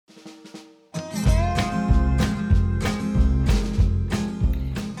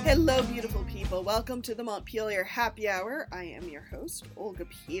Hello, beautiful people. Welcome to the Montpelier Happy Hour. I am your host, Olga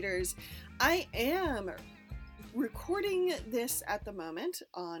Peters. I am recording this at the moment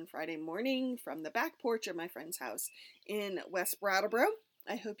on Friday morning from the back porch of my friend's house in West Brattleboro.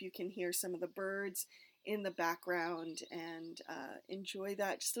 I hope you can hear some of the birds in the background and enjoy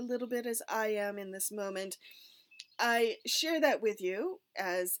that just a little bit as I am in this moment. I share that with you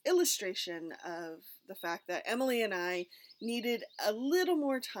as illustration of the fact that Emily and I needed a little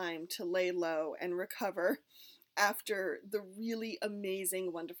more time to lay low and recover after the really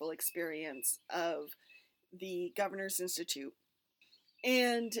amazing, wonderful experience of the Governor's Institute.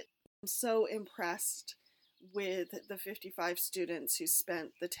 And I'm so impressed with the 55 students who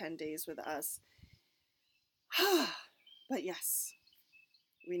spent the 10 days with us. But yes,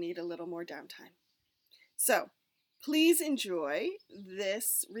 we need a little more downtime. So please enjoy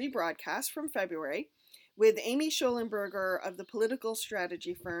this rebroadcast from February with Amy Schollenberger of the political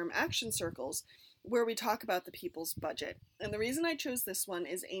strategy firm Action Circles, where we talk about the people's budget. And the reason I chose this one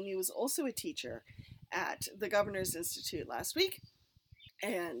is Amy was also a teacher at the Governor's Institute last week,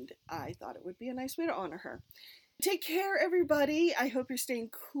 and I thought it would be a nice way to honor her. Take care, everybody. I hope you're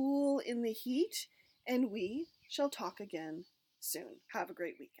staying cool in the heat, and we shall talk again soon. Have a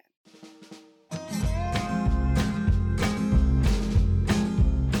great weekend.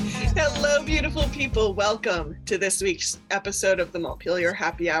 Hello, beautiful people. Welcome to this week's episode of the Montpelier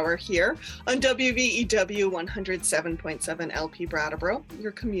Happy Hour here on WVEW 107.7 LP Brattleboro,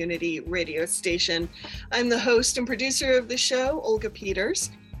 your community radio station. I'm the host and producer of the show, Olga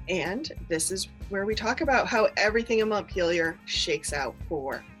Peters, and this is where we talk about how everything in Montpelier shakes out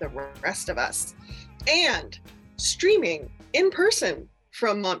for the rest of us. And streaming in person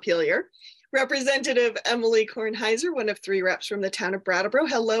from Montpelier, Representative Emily Kornheiser, one of 3 reps from the town of Brattleboro.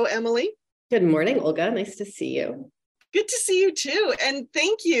 Hello, Emily. Good morning, Olga. Nice to see you. Good to see you too. And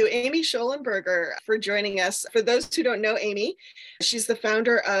thank you, Amy Schollenberger, for joining us. For those who don't know Amy, she's the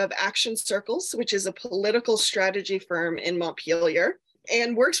founder of Action Circles, which is a political strategy firm in Montpelier,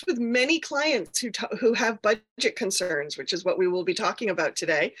 and works with many clients who have budget concerns, which is what we will be talking about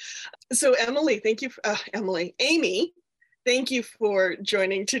today. So Amy, thank you for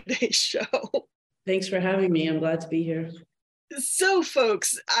joining today's show. Thanks for having me. I'm glad to be here. So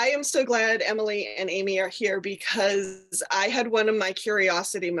folks, I am so glad Emily and Amy are here because I had one of my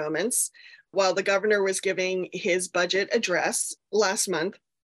curiosity moments while the governor was giving his budget address last month,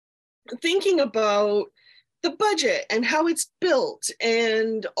 thinking about the budget and how it's built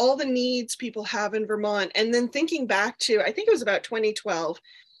and all the needs people have in Vermont. And then thinking back to, I think it was about 2012,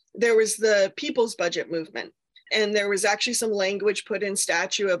 there was the People's Budget movement. And there was actually some language put in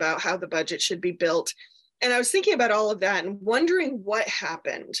statute about how the budget should be built. And I was thinking about all of that and wondering what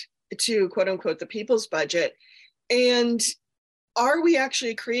happened to, quote unquote, the people's budget. And are we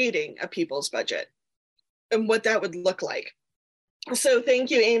actually creating a people's budget and what that would look like? So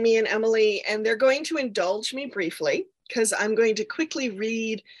thank you, Amy and Emily. And they're going to indulge me briefly because I'm going to quickly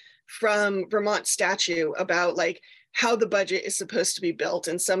read from Vermont statute about how the budget is supposed to be built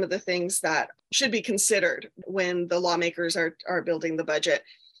and some of the things that should be considered when the lawmakers are building the budget.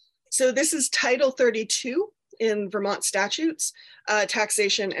 So this is Title 32 in Vermont statutes,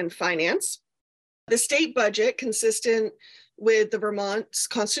 taxation and finance. The state budget, consistent with the Vermont's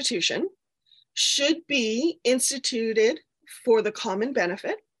Constitution, should be instituted for the common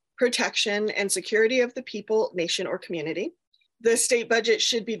benefit, protection, and security of the people, nation, or community. The state budget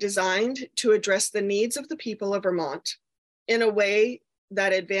should be designed to address the needs of the people of Vermont in a way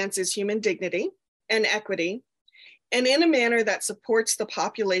that advances human dignity and equity, and in a manner that supports the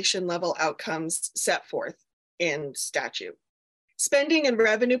population level outcomes set forth in statute. Spending and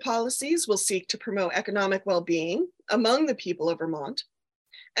revenue policies will seek to promote economic well-being among the people of Vermont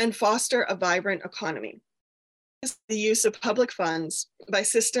and foster a vibrant economy. The use of public funds by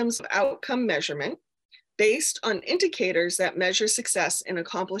systems of outcome measurement based on indicators that measure success in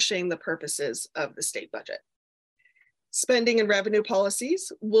accomplishing the purposes of the state budget. Spending and revenue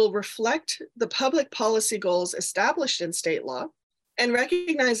policies will reflect the public policy goals established in state law and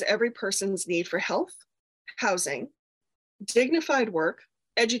recognize every person's need for health, housing, dignified work,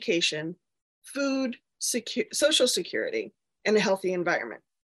 education, food, social security, and a healthy environment.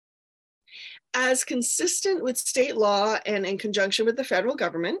 As consistent with state law and in conjunction with the federal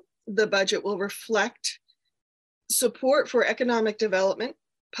government, the budget will reflect support for economic development,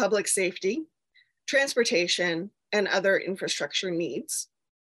 public safety, transportation, and other infrastructure needs.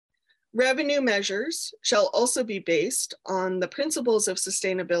 Revenue measures shall also be based on the principles of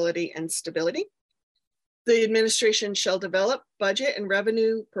sustainability and stability. The administration shall develop budget and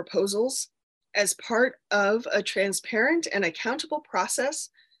revenue proposals as part of a transparent and accountable process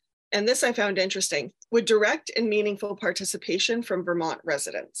And this I found interesting, with direct and meaningful participation from Vermont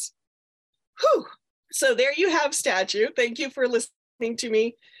residents. Whew. So there you have statute. Thank you for listening to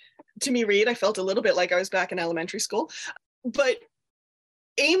me read. I felt a little bit like I was back in elementary school. But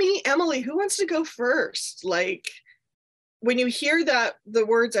Amy, Emily, who wants to go first? Like, when you hear that, the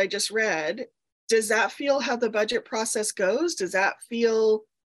words I just read, does that feel how the budget process goes? Does that feel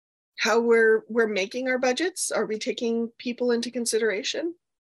how we're making our budgets? Are we taking people into consideration?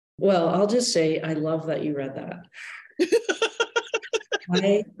 Well, I'll just say I love that you read that.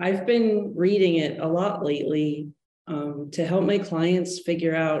 I've been reading it a lot lately to help my clients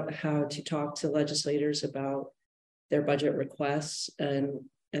figure out how to talk to legislators about their budget requests and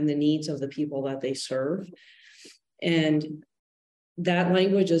the needs of the people that they serve. And that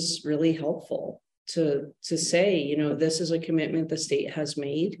language is really helpful to say, you know, this is a commitment the state has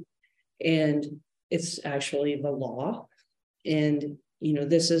made, and it's actually the law. And, you know,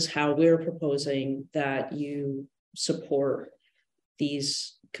 this is how we're proposing that you support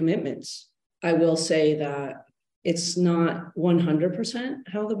these commitments. I will say that it's not 100%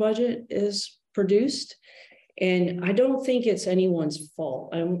 how the budget is produced. And I don't think it's anyone's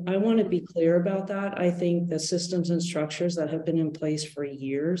fault. I want to be clear about that. I think the systems and structures that have been in place for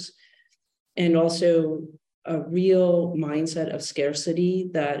years, and also a real mindset of scarcity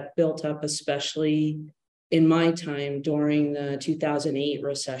that built up, especially in my time during the 2008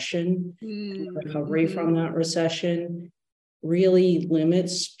 recession, recovery from that recession, really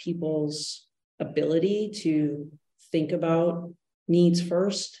limits people's ability to think about needs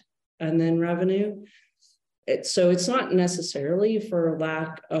first and then revenue. So it's not necessarily for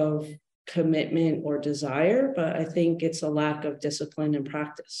lack of commitment or desire, but I think it's a lack of discipline and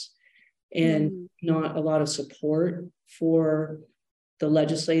practice, and not a lot of support for the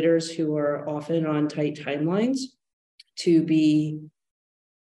legislators who are often on tight timelines to be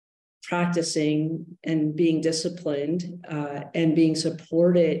practicing and being disciplined and being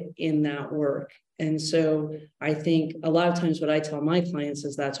supported in that work. And so I think a lot of times what I tell my clients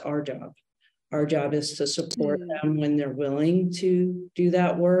is that's our job. Our job is to support them when they're willing to do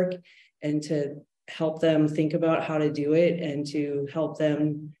that work, and to help them think about how to do it, and to help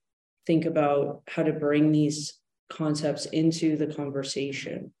them think about how to bring these concepts into the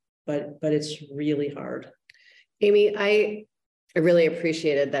conversation. But it's really hard. Amy, I really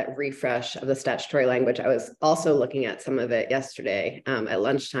appreciated that refresh of the statutory language. I was also looking at some of it yesterday at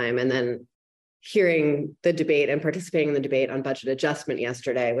lunchtime, and then hearing the debate and participating in the debate on budget adjustment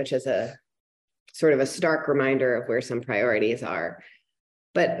yesterday, which is a sort of a stark reminder of where some priorities are.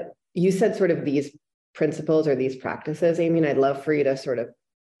 But you said sort of these principles or these practices, Amy, and I'd love for you to sort of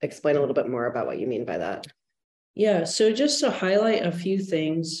explain a little bit more about what you mean by that. Yeah, so just to highlight a few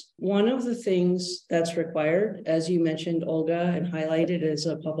things, one of the things that's required, as you mentioned, Olga, and highlighted, is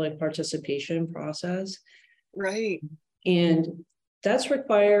a public participation process. Right. And that's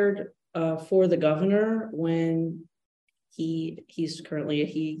required for the governor when he is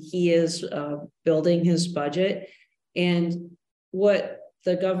building his budget. And what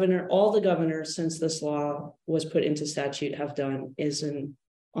all the governors since this law was put into statute have done is an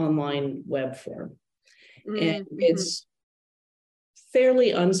online web form. And it's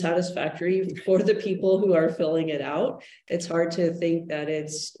fairly unsatisfactory for the people who are filling it out. It's hard to think that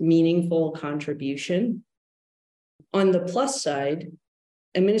it's meaningful contribution. On the plus side,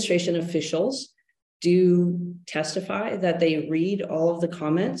 administration officials do testify that they read all of the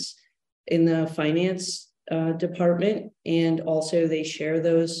comments in the finance department, and also they share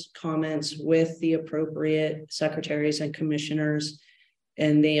those comments with the appropriate secretaries and commissioners,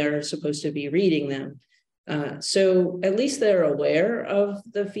 and they are supposed to be reading them. So at least they're aware of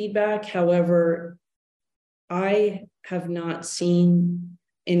the feedback. However, I have not seen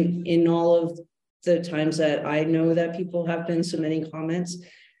in all of the times that I know that people have been submitting comments,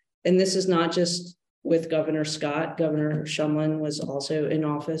 and this is not just with Governor Scott. Governor Shumlin was also in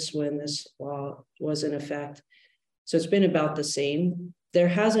office when this law was in effect. So it's been about the same. There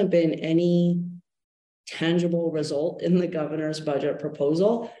hasn't been any tangible result in the governor's budget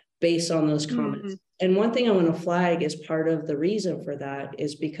proposal based on those comments. And one thing I want to flag as part of the reason for that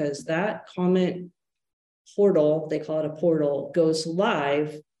is because that comment portal, they call it a portal, goes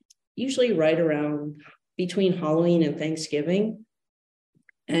live usually right around between Halloween and Thanksgiving.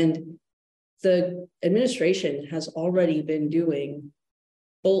 And the administration has already been doing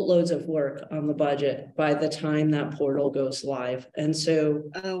boatloads of work on the budget by the time that portal goes live. And so,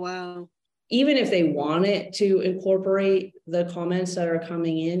 oh, wow. Even if they wanted to incorporate the comments that are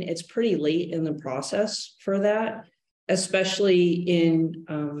coming in, it's pretty late in the process for that, especially in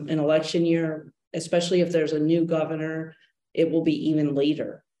an election year, especially if there's a new governor, it will be even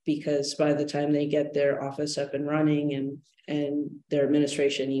later because by the time they get their office up and running and their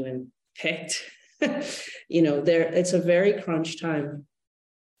administration even picked, it's a very crunch time.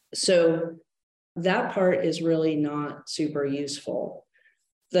 So that part is really not super useful.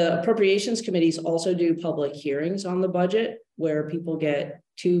 The appropriations committees also do public hearings on the budget where people get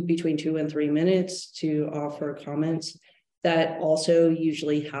between 2 and 3 minutes to offer comments. That also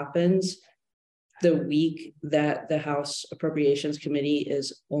usually happens the week that the House Appropriations Committee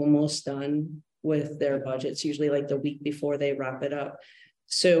is almost done with their budgets, usually like the week before they wrap it up.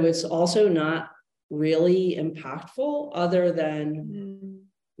 So it's also not really impactful, other than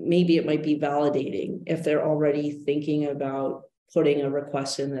maybe it might be validating if they're already thinking about putting a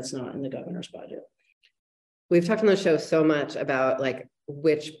request in that's not in the governor's budget. We've talked on the show so much about like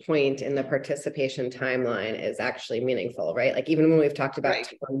which point in the participation timeline is actually meaningful, right? Like even when we've talked about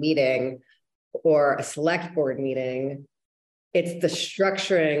a meeting or a select board meeting, it's the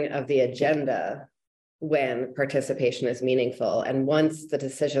structuring of the agenda when participation is meaningful. And once the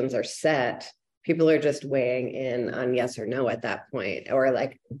decisions are set, people are just weighing in on yes or no at that point, or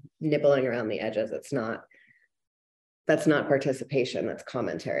like nibbling around the edges. That's not participation, that's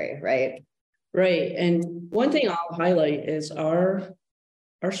commentary, right? Right. And one thing I'll highlight is our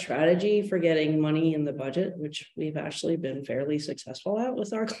strategy for getting money in the budget, which we've actually been fairly successful at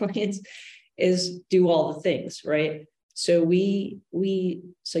with our clients, is do all the things, right? So we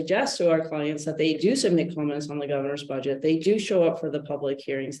suggest to our clients that they do submit comments on the governor's budget. They do show up for the public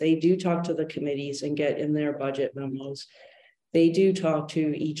hearings. They do talk to the committees and get in their budget memos. They do talk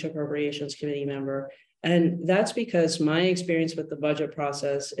to each appropriations committee member. And that's because my experience with the budget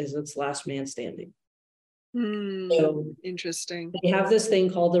process is it's last man standing. So interesting. They have this thing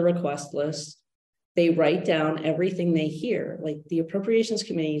called the request list. They write down everything they hear. Like the appropriations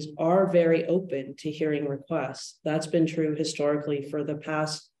committees are very open to hearing requests. That's been true historically for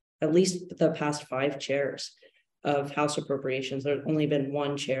at least the past 5 chairs of House Appropriations. There's only been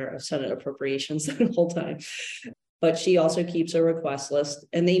 1 chair of Senate Appropriations the whole time. But she also keeps a request list,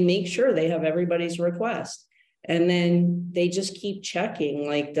 and they make sure they have everybody's request. And then they just keep checking,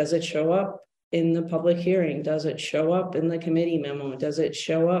 like, does it show up in the public hearing? Does it show up in the committee memo? Does it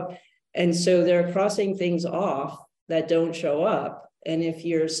show up? And so they're crossing things off that don't show up. And if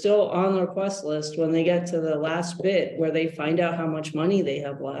you're still on the request list, when they get to the last bit where they find out how much money they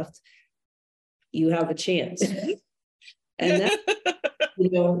have left, you have a chance. And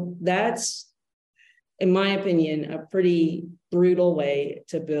that, that's, in my opinion, a pretty brutal way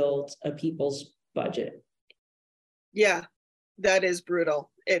to build a people's budget. Yeah, that is brutal.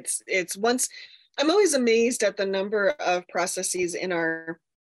 It's once, I'm always amazed at the number of processes in our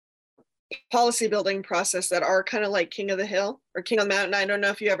policy building process that are kind of like King of the Hill or King of the Mountain. I don't know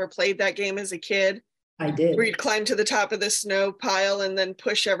if you ever played that game as a kid. I did. Where you'd climb to the top of the snow pile and then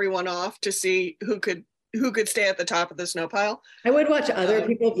push everyone off to see who could stay at the top of the snow pile. I would watch other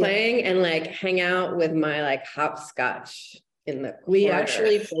people playing and like hang out with my like hopscotch in the corner. We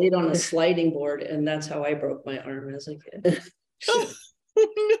actually played on a sliding board, and that's how I broke my arm as a kid. Oh,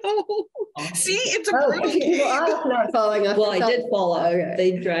 no. See, it's a brutal game. Not falling off. Well, I did fall off. Okay.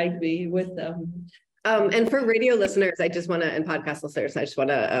 They dragged me with them. And for radio listeners, and podcast listeners, I just want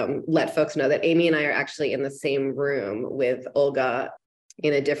to let folks know that Amy and I are actually in the same room with Olga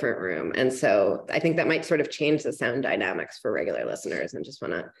in a different room. And so I think that might sort of change the sound dynamics for regular listeners, and just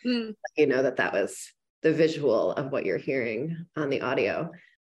want to let you know that was the visual of what you're hearing on the audio.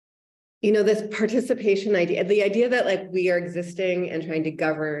 You know, this participation idea, the idea that like we are existing and trying to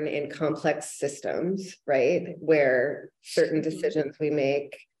govern in complex systems, right? Where certain decisions we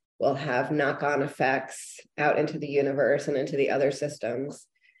make will have knock-on effects out into the universe and into the other systems.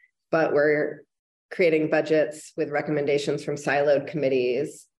 But we're creating budgets with recommendations from siloed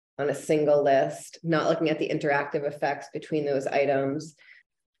committees on a single list, not looking at the interactive effects between those items.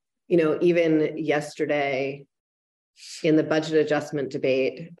 You know, even yesterday in the budget adjustment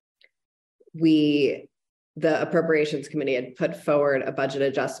debate, the appropriations committee had put forward a budget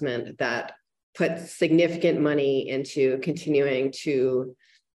adjustment that put significant money into continuing to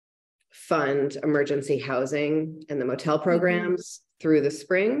fund emergency housing and the motel programs through the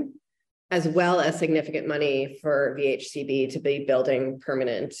spring, as well as significant money for VHCB to be building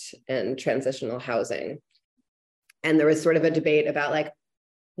permanent and transitional housing. And there was sort of a debate about like,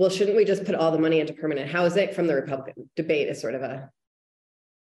 well, shouldn't we just put all the money into permanent housing? From the Republican debate is sort of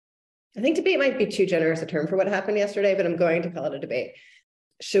I think debate might be too generous a term for what happened yesterday, but I'm going to call it a debate.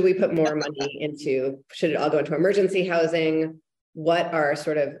 Should we put more money should it all go into emergency housing? What are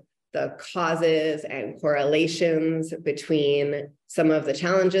sort of the causes and correlations between some of the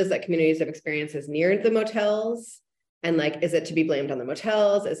challenges that communities have experienced as near the motels And like, is it to be blamed on the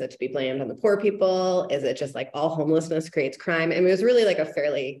motels? Is it to be blamed on the poor people? Is it just like all homelessness creates crime? And it was really like a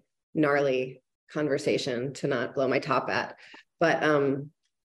fairly gnarly conversation to not blow my top at. But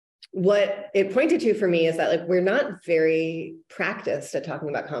what it pointed to for me is that like we're not very practiced at talking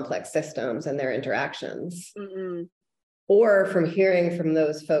about complex systems and their interactions. Mm-mm. Or from hearing from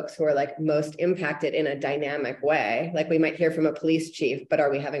those folks who are like most impacted in a dynamic way. Like we might hear from a police chief, but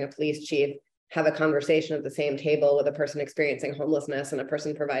are we having a police chief have a conversation at the same table with a person experiencing homelessness and a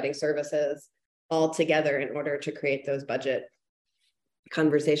person providing services all together in order to create those budget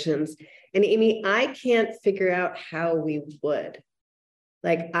conversations? And Amy, I can't figure out how we would.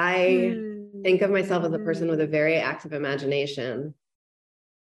 Like, I think of myself as a person with a very active imagination.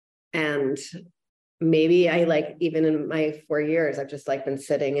 And maybe I like, even in my 4 years, I've just like been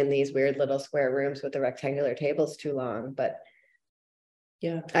sitting in these weird little square rooms with the rectangular tables too long. But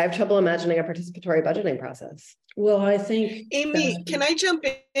yeah, I have trouble imagining a participatory budgeting process. Well, I think Amy, can I jump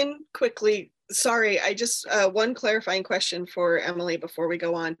in quickly? Sorry, I just one clarifying question for Emily before we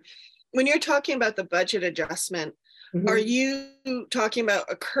go on. When you're talking about the budget adjustment, are you talking about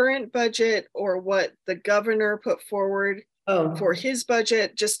a current budget or what the governor put forward for his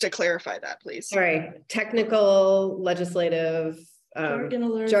budget? Just to clarify that, please. Sorry, technical, legislative,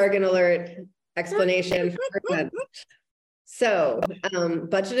 jargon alert explanation. So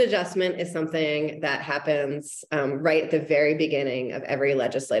budget adjustment is something that happens right at the very beginning of every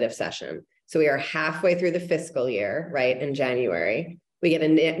legislative session. So we are halfway through the fiscal year, right, in January. We get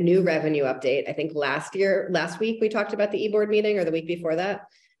a new revenue update. I think last week we talked about the e-board meeting, or the week before that.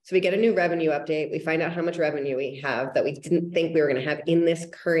 So we get a new revenue update. We find out how much revenue we have that we didn't think we were going to have in this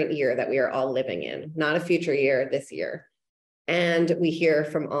current year that we are all living in, not a future year, this year. And we hear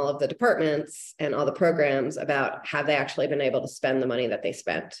from all of the departments and all the programs about have they actually been able to spend the money that they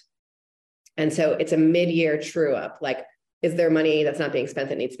spent. And so it's a mid-year true up. Like, is there money that's not being spent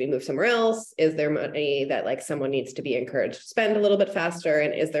that needs to be moved somewhere else? Is there money that like someone needs to be encouraged to spend a little bit faster?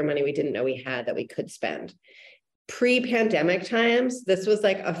 And is there money we didn't know we had that we could spend? Pre-pandemic times, this was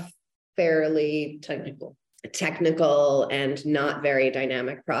like a fairly technical and not very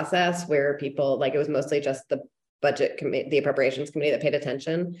dynamic process where people, like, it was mostly just the budget committee, the appropriations committee that paid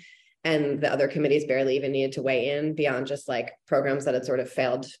attention, and the other committees barely even needed to weigh in beyond just like programs that had sort of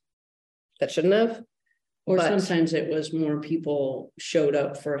failed that shouldn't have. Or sometimes it was more people showed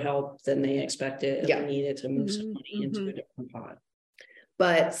up for help than they expected and they needed to move some money into a different pot.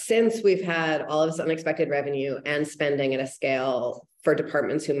 But since we've had all of this unexpected revenue and spending at a scale for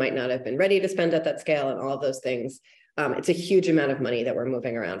departments who might not have been ready to spend at that scale and all of those things, it's a huge amount of money that we're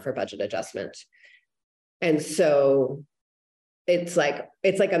moving around for budget adjustment. And so it's like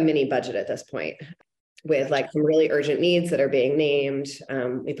a mini budget at this point, with like some really urgent needs that are being named.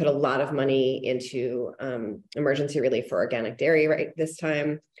 We put a lot of money into emergency relief for organic dairy right this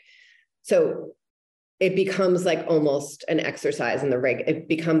time. So it becomes like almost an exercise in the rig. It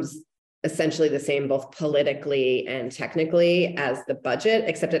becomes essentially the same both politically and technically as the budget,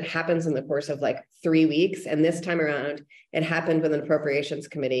 except it happens in the course of like 3 weeks. And this time around, it happened with an appropriations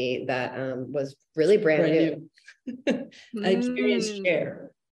committee that was really brand new. I experienced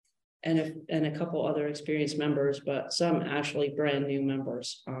chair and a couple other experienced members, but some actually brand new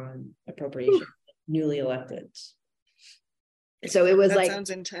members on appropriation, newly elected. So it was that like, sounds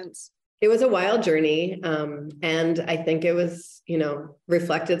intense. It was a wild journey. And I think it was,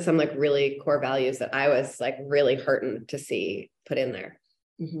 reflected some like really core values that I was like really heartened to see put in there.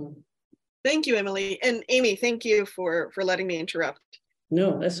 Thank you, Emily. And Amy, thank you for letting me interrupt.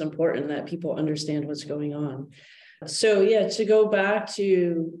 No, that's important that people understand what's going on. So yeah, to go back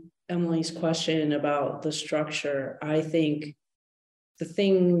to Emily's question about the structure, I think the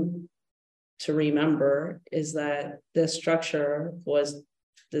thing to remember is that the structure was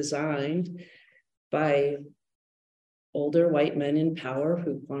designed by older white men in power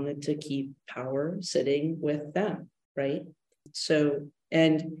who wanted to keep power sitting with them, right? So,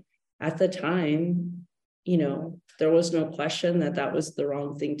 and at the time, there was no question that was the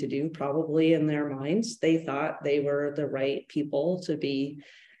wrong thing to do, probably in their minds. They thought they were the right people to be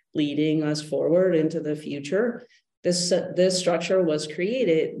leading us forward into the future. This structure was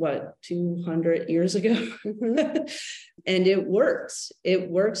created, 200 years ago? And it works. It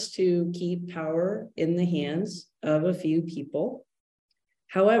works to keep power in the hands of a few people.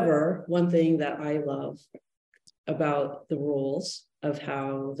 However, one thing that I love about the rules of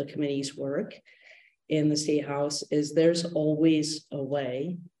how the committees work in the State House is there's always a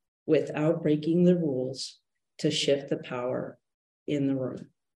way, without breaking the rules, to shift the power in the room.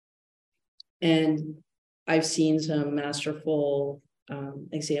 And I've seen some masterful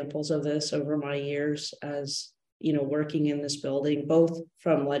examples of this over my years as working in this building, both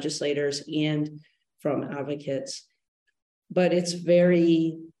from legislators and from advocates. But it's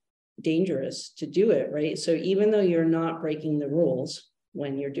very dangerous to do it, right? So even though you're not breaking the rules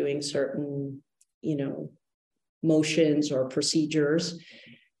when you're doing certain, motions or procedures,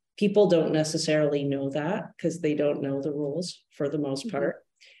 people don't necessarily know that because they don't know the rules for the most part.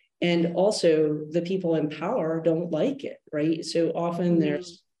 And also the people in power don't like it, right? So often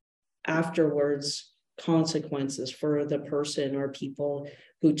there's afterwards consequences for the person or people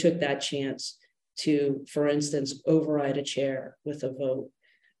who took that chance to, for instance, override a chair with a vote,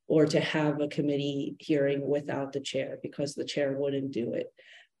 or to have a committee hearing without the chair because the chair wouldn't do it.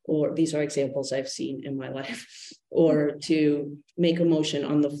 Or these are examples I've seen in my life, or to make a motion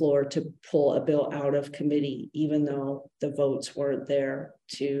on the floor to pull a bill out of committee, even though the votes weren't there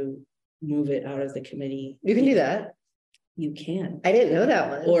to move it out of the committee. You can do that. You can. I didn't know that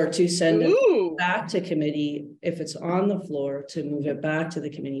one. Or to send it back to committee if it's on the floor, to move it back to the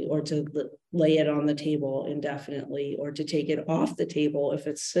committee, or to lay it on the table indefinitely, or to take it off the table if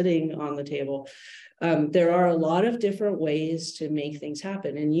it's sitting on the table. There are a lot of different ways to make things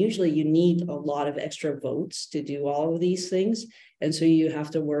happen. And usually you need a lot of extra votes to do all of these things. And so you have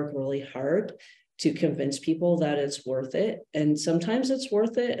to work really hard to convince people that it's worth it. And sometimes it's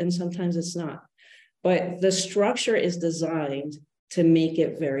worth it and sometimes it's not. But the structure is designed to make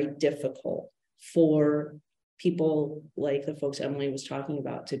it very difficult for people like the folks Emily was talking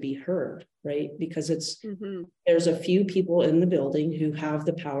about to be heard, right? Because there's a few people in the building who have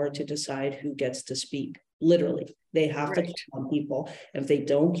the power to decide who gets to speak. Literally, they have to call on people. If they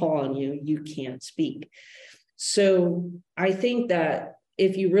don't call on you, you can't speak. So I think that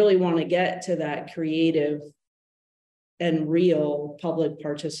if you really want to get to that creative and real public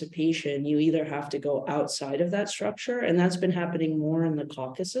participation, you either have to go outside of that structure, and that's been happening more in the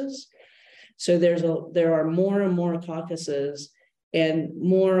caucuses. So there are more and more caucuses, and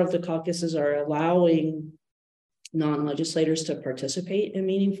more of the caucuses are allowing non-legislators to participate in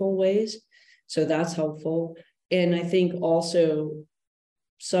meaningful ways. So that's helpful. And I think also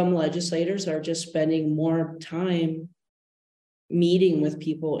some legislators are just spending more time meeting with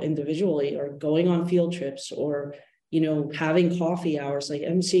people individually, or going on field trips, or having coffee hours. Like,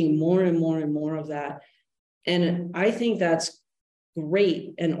 I'm seeing more and more and more of that. And I think that's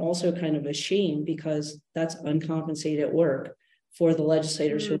great, and also kind of a shame, because that's uncompensated work for the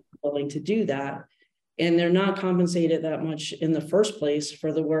legislators who are willing to do that. And they're not compensated that much in the first place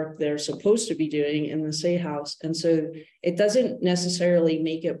for the work they're supposed to be doing in the State House. And so it doesn't necessarily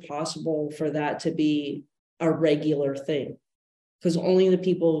make it possible for that to be a regular thing, because only the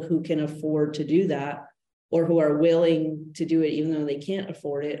people who can afford to do that, or who are willing to do it even though they can't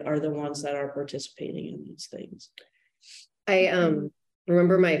afford it, are the ones that are participating in these things. I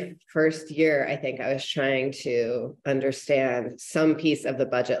remember my first year, I think I was trying to understand some piece of the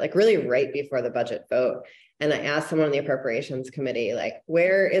budget, like really right before the budget vote. And I asked someone on the appropriations committee, like,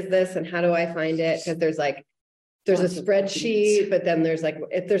 where is this and how do I find it? Because there's a spreadsheet, but then there's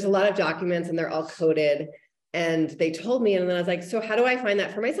a lot of documents and they're all coded. And they told me, and then I was like, so how do I find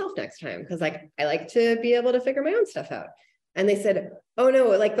that for myself next time? Because I like to be able to figure my own stuff out. And they said, oh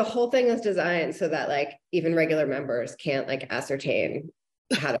no, the whole thing is designed so that even regular members can't ascertain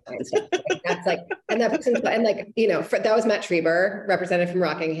how to find stuff. That's and that person, and that was Matt Schreiber, representative from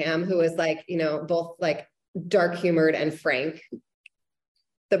Rockingham, who was both dark humored and frank.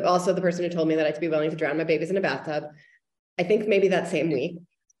 Also the person who told me that I had to be willing to drown my babies in a bathtub, I think maybe that same week.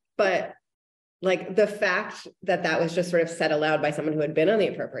 But the fact that was just sort of said aloud by someone who had been on the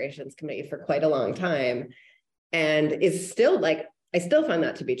appropriations committee for quite a long time, and is still I still find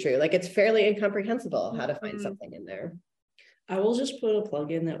that to be true. It's fairly incomprehensible how to find something in there. I will just put a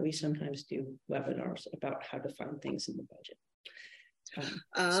plug in that we sometimes do webinars about how to find things in the budget.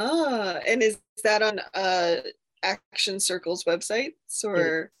 And is that on Action Circle's website,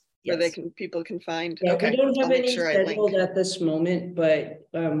 or where people can find? Yeah, okay. We don't have any scheduled at this moment, but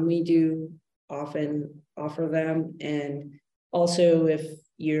we do often offer them. And also, if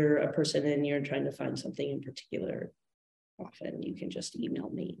you're a person and you're trying to find something in particular, often you can just email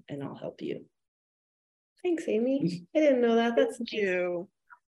me and I'll help you. Thanks, Amy. I didn't know that. That's Thank you.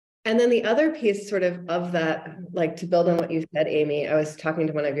 And then the other piece sort of that, to build on what you said, Amy, I was talking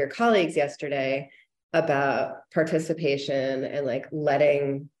to one of your colleagues yesterday about participation and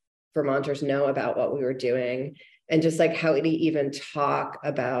letting Vermonters know about what we were doing, and just how we even talk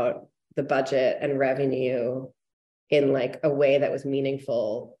about the budget and revenue in a way that was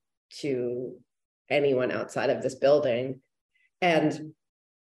meaningful to anyone outside of this building. And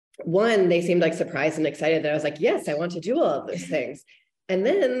one, they seemed surprised and excited that I was yes, I want to do all of those things. And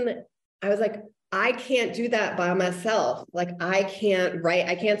then I was I can't do that by myself. Like I can't write,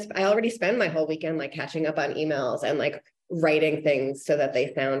 I already spend my whole weekend like catching up on emails and like writing things so that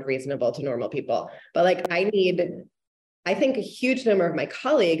they sound reasonable to normal people. But like I think a huge number of my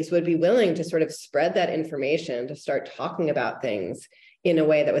colleagues would be willing to sort of spread that information, to start talking about things in a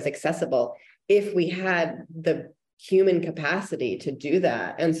way that was accessible if we had the human capacity to do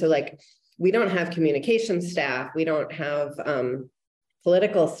that. And so like, we don't have communication staff, we don't have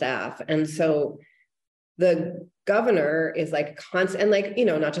political staff. And so the governor is like constant, and like, you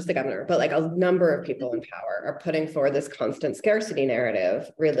know, not just the governor, but like a number of people in power are putting forward this constant scarcity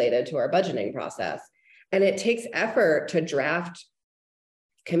narrative related to our budgeting process. And it takes effort to draft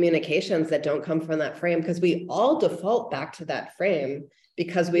communications that don't come from that frame, because we all default back to that frame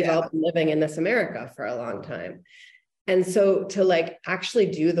because we've all been living in this America for a long time. And so to like actually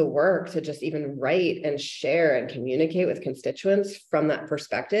do the work to just even write and share and communicate with constituents from that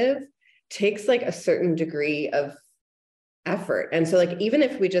perspective takes like a certain degree of effort. And so like, even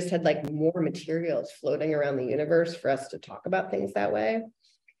if we just had like more materials floating around the universe for us to talk about things that way,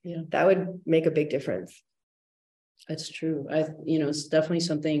 that would make a big difference. That's true. You know, it's definitely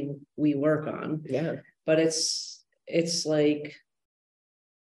something we work on. Yeah. But it's like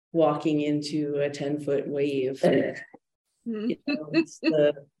walking into a 10-foot wave. You know, it's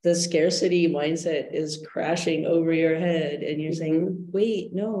the scarcity mindset is crashing over your head, and you're saying,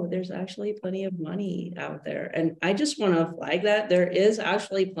 wait, no, there's actually plenty of money out there. And I just want to flag that there is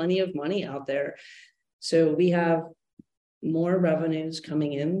actually plenty of money out there. So we have more revenues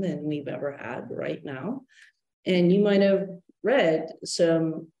coming in than we've ever had right now. And you might have read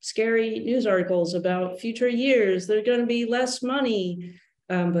some scary news articles about future years. There's going to be less money.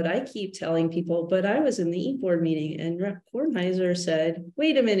 But I keep telling people, but I was in the e-board meeting and Rep. Kornheiser said,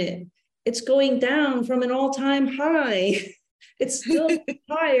 wait a minute, it's going down from an all-time high. It's still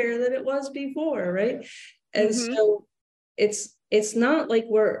higher than it was before, right? And so it's not like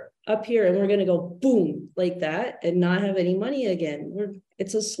we're up here and we're going to go boom like that and not have any money again.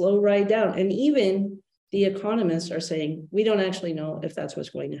 It's a slow ride down. And even the economists are saying, we don't actually know if that's what's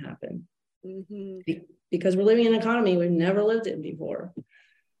going to happen. Because we're living in an economy we've never lived in before.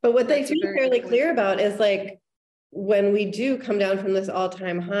 But what they seem fairly clear about is like, when we do come down from this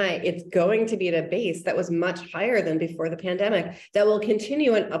all-time high, it's going to be at a base that was much higher than before the pandemic, that will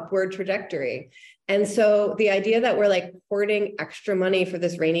continue an upward trajectory. And so the idea that we're like hoarding extra money for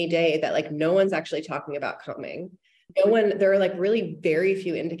this rainy day that like no one's actually talking about coming, there are like really very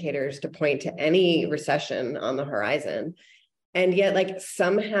few indicators to point to any recession on the horizon. And yet like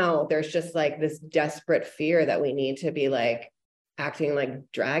somehow there's just like this desperate fear that we need to be like acting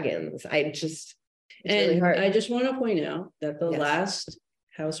like dragons. It's really hard. I just want to point out that the last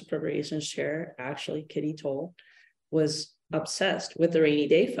House Appropriations Chair, actually Kitty Toll, was obsessed with the rainy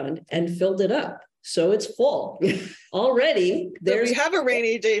day fund and filled it up. So it's full already. We have a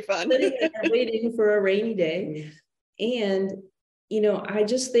rainy day fund. Sitting there waiting for a rainy day. And, you know, I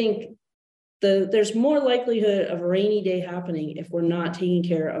just think there's more likelihood of a rainy day happening if we're not taking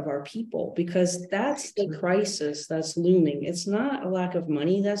care of our people, because that's the crisis that's looming. It's not a lack of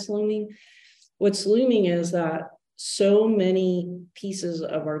money that's looming. What's looming is that so many pieces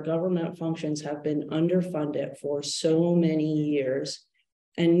of our government functions have been underfunded for so many years,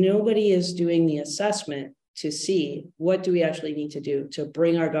 and nobody is doing the assessment to see what do we actually need to do to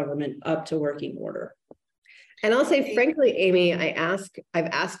bring our government up to working order. And I'll say, frankly, Amy, I've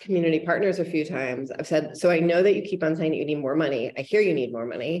asked community partners a few times. I've said, so I know that you keep on saying that you need more money. I hear you need more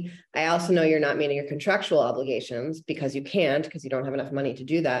money. I also know you're not meeting your contractual obligations because you can't, because you don't have enough money to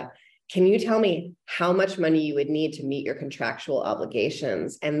do that. Can you tell me how much money you would need to meet your contractual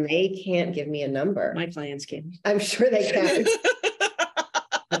obligations? And they can't give me a number. My clients can. I'm sure they can.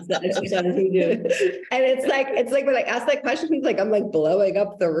 That's the exercise we do. And it's like when I ask that question, it's like I'm like blowing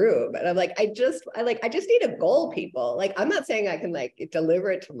up the room, and I'm like, I just need a goal, people. Like, I'm not saying I can like deliver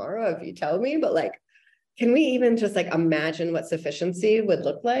it tomorrow if you tell me, but like, can we even just like imagine what sufficiency would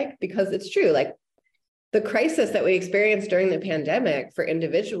look like? Because it's true, like the crisis that we experienced during the pandemic for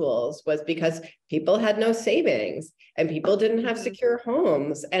individuals was because people had no savings and people didn't have secure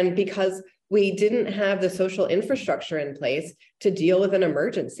homes, and because we didn't have the social infrastructure in place to deal with an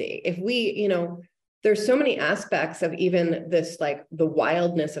emergency. If we, you know, there's so many aspects of even this, like the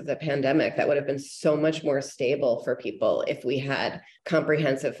wildness of the pandemic that would have been so much more stable for people if we had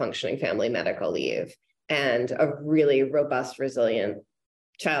comprehensive functioning family medical leave and a really robust, resilient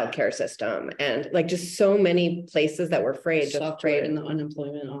childcare system, and like just so many places that were frayed, just frayed in the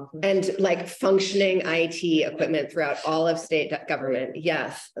unemployment office, and like functioning IT equipment throughout all of state government.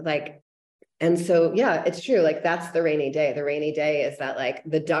 Yes, like, And so, yeah, it's true. Like that's the rainy day. The rainy day is that like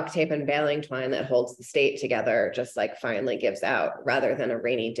the duct tape and baling twine that holds the state together just like finally gives out, rather than a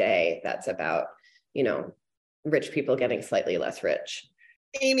rainy day that's about, you know, rich people getting slightly less rich.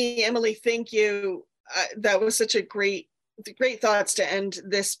 Amy, Emily, thank you. That was such a great thoughts to end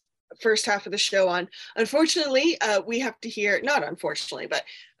this first half of the show on. Unfortunately, we have to hear, not unfortunately, but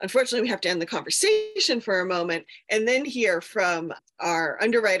unfortunately, we have to end the conversation for a moment and then hear from our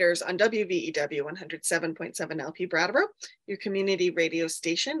underwriters on WVEW 107.7 LP Brattleboro, your community radio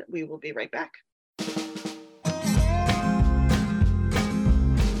station. We will be right back.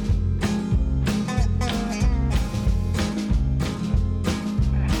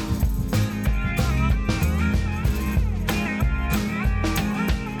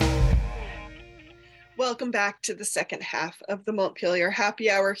 Welcome back to the second half of the Montpelier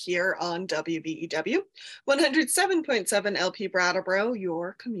Happy Hour here on WVEW 107.7 LP Brattleboro,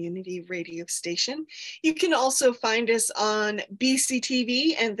 your community radio station. You can also find us on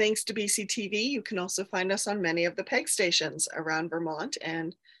BCTV, and thanks to BCTV, you can also find us on many of the PEG stations around Vermont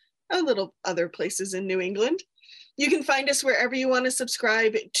and a little other places in New England. You can find us wherever you want to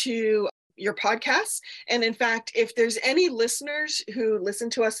subscribe to your podcasts. And in fact, if there's any listeners who listen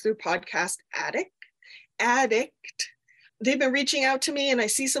to us through Podcast Addict, they've been reaching out to me, and I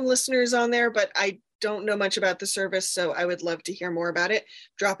see some listeners on there, but I don't know much about the service, so I would love to hear more about it.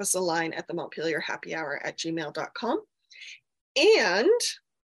 Drop us a line at the montpelierhappyhour@gmail.com. And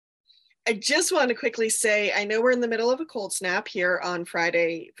I just want to quickly say, I know we're in the middle of a cold snap here on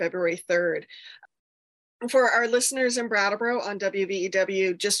Friday, February 3rd. For our listeners in Brattleboro on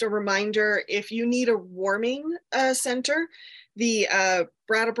WVEW, just a reminder, if you need a warming center, the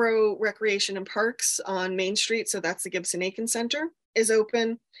Brattleboro Recreation and Parks on Main Street, so that's the Gibson Aiken Center, is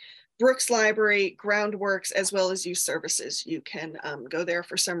open. Brooks Library, Groundworks, as well as youth services. You can go there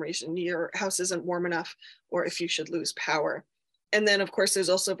for some reason your house isn't warm enough, or if you should lose power. And then, of course, there's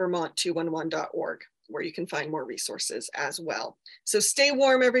also Vermont211.org, where you can find more resources as well. So stay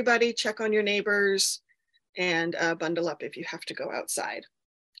warm, everybody. Check on your neighbors and bundle up if you have to go outside.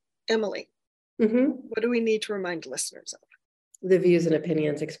 Emily, what do we need to remind listeners of? The views and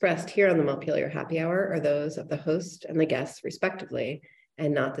opinions expressed here on the Montpelier Happy Hour are those of the host and the guests, respectively,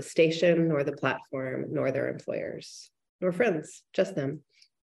 and not the station, nor the platform, nor their employers, nor friends, just them.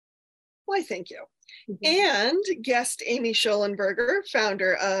 Why, thank you. And guest Amy Schollenberger,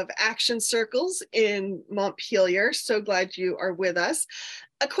 founder of Action Circles in Montpelier. So glad you are with us.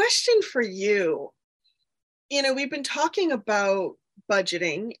 A question for you. You know, we've been talking about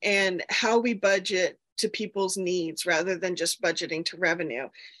budgeting and how we budget to people's needs rather than just budgeting to revenue.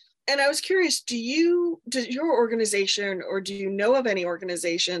 And I was curious, does your organization, or do you know of any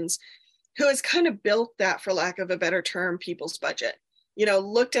organizations who has kind of built that, for lack of a better term, people's budget? You know,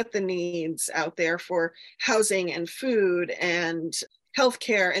 looked at the needs out there for housing and food and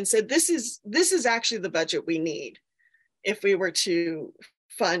healthcare and said, this is actually the budget we need if we were to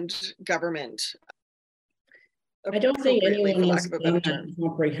fund government. I don't think anyone has done that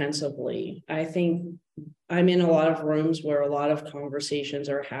comprehensively. I think I'm in a lot of rooms where a lot of conversations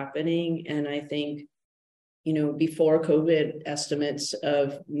are happening. And I think, you know, before COVID, estimates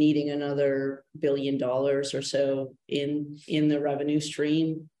of needing another $1 billion or so in the revenue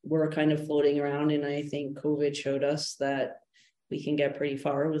stream were kind of floating around. And I think COVID showed us that we can get pretty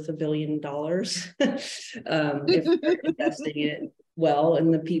far with $1 billion if we're investing it well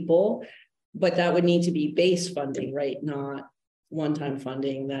in the people. But that would need to be base funding, right? Not one-time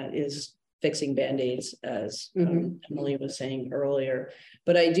funding that is fixing Band-Aids, as Emily was saying earlier.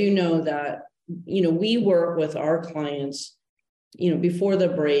 But I do know that, you know, we work with our clients, you know, before the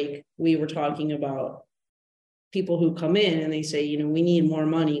break, we were talking about people who come in and they say, you know, we need more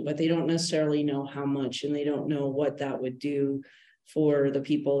money, but they don't necessarily know how much, and they don't know what that would do for the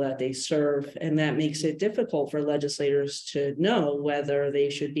people that they serve. And that makes it difficult for legislators to know whether they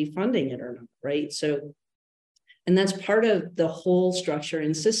should be funding it or not, right? So, and that's part of the whole structure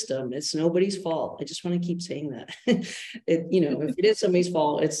and system. It's nobody's fault. I just want to keep saying that. You know, if it is somebody's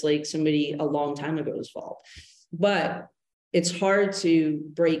fault, it's like somebody a long time ago's fault. But it's hard to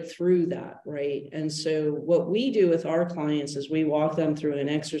break through that, right? And so what we do with our clients is we walk them through an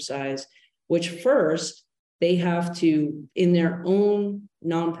exercise, which first, they have to, in their own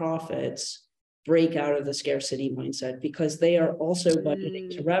nonprofits, break out of the scarcity mindset, because they are also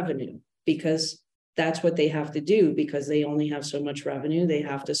budgeting to revenue, because that's what they have to do, because they only have so much revenue. They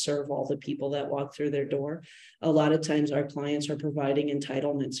have to serve all the people that walk through their door. A lot of times our clients are providing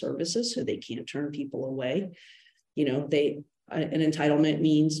entitlement services, so they can't turn people away. You know, an entitlement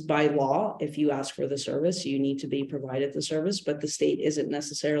means by law, if you ask for the service, you need to be provided the service, but the state isn't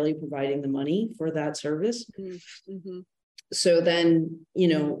necessarily providing the money for that service. Mm-hmm. So then,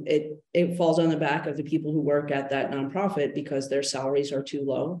 it falls on the back of the people who work at that nonprofit because their salaries are too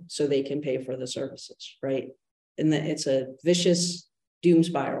low, so they can pay for the services, right? And it's a vicious doom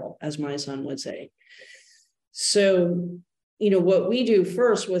spiral, as my son would say. So, what we do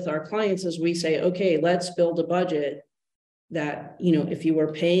first with our clients is we say, okay, let's build a budget that, if you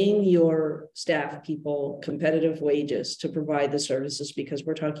were paying your staff people competitive wages to provide the services, because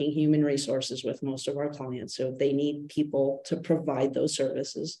we're talking human resources with most of our clients, so they need people to provide those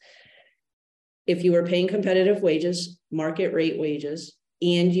services. If you were paying competitive wages, market rate wages,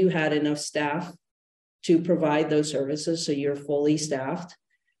 and you had enough staff to provide those services, so you're fully staffed,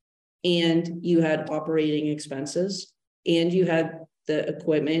 and you had operating expenses, and you had the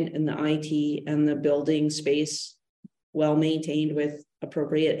equipment and the IT and the building space well maintained with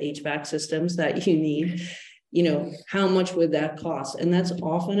appropriate HVAC systems that you need, how much would that cost? And that's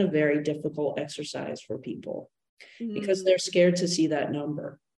often a very difficult exercise for people because they're scared to see that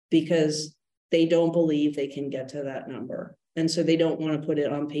number because they don't believe they can get to that number. And so they don't want to put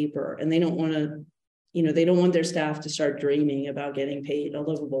it on paper, and they don't want to, they don't want their staff to start dreaming about getting paid a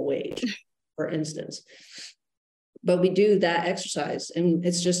livable wage, for instance. But we do that exercise, and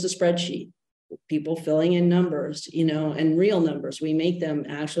it's just a spreadsheet. People filling in numbers, and real numbers. We make them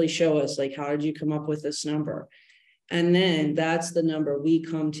actually show us, like, how did you come up with this number? And then that's the number we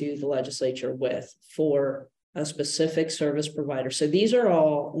come to the legislature with for a specific service provider. So these are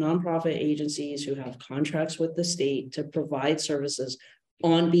all nonprofit agencies who have contracts with the state to provide services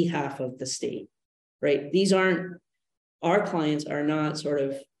on behalf of the state, right? Our clients are not sort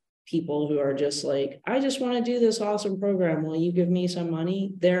of people who are just like, I just want to do this awesome program. Will you give me some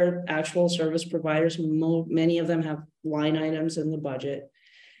money? They're actual service providers. Many of them have line items in the budget,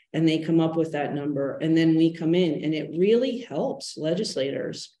 and they come up with that number. And then we come in, and it really helps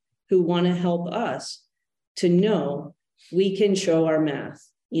legislators who want to help us to know we can show our math.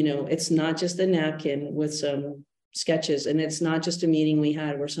 It's not just a napkin with some sketches, and it's not just a meeting we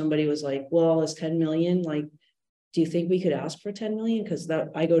had where somebody was like, well, is 10 million like, do you think we could ask for 10 million? Because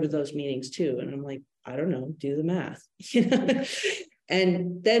I go to those meetings too. And I'm like, I don't know, do the math.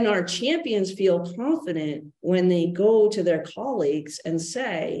 And then our champions feel confident when they go to their colleagues and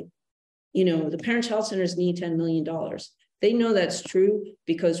say, the Parent Child Centers need $10 million. They know that's true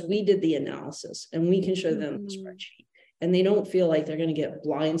because we did the analysis and we can show them the spreadsheet. And they don't feel like they're going to get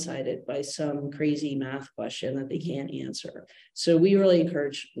blindsided by some crazy math question that they can't answer. So we really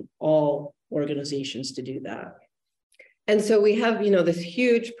encourage all organizations to do that. And so we have, this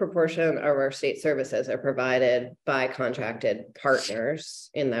huge proportion of our state services are provided by contracted partners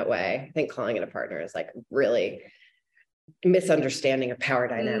in that way. I think calling it a partner is like really misunderstanding of power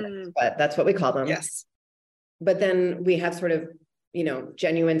dynamics, but that's what we call them. Yes. But then we have sort of,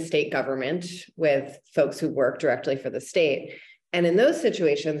 genuine state government with folks who work directly for the state. And in those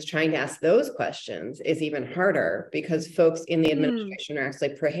situations, trying to ask those questions is even harder because folks in the administration are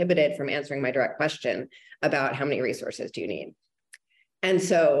actually prohibited from answering my direct question about how many resources do you need. And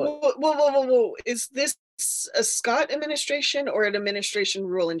so, whoa. Is this a Scott administration or an administration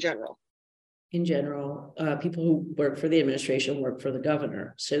rule in general? In general, people who work for the administration work for the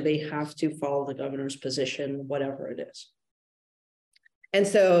governor, so they have to follow the governor's position, whatever it is. And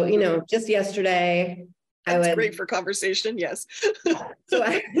so, just yesterday, That's great for conversation. Yes. So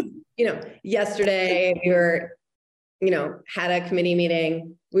yesterday we were, had a committee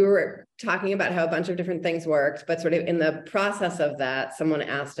meeting. We were talking about how a bunch of different things worked, but sort of in the process of that, someone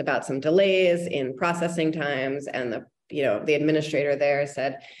asked about some delays in processing times, and the administrator there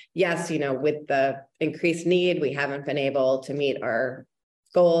said, yes, with the increased need, we haven't been able to meet our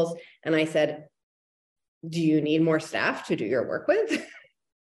goals. And I said, do you need more staff to do your work with?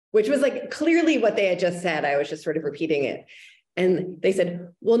 Which was like clearly what they had just said. I was just sort of repeating it. And they said,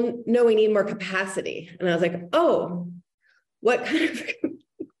 well, no, we need more capacity. And I was like, oh, what kind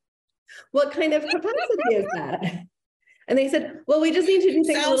of capacity is that? And they said, well, we just need to do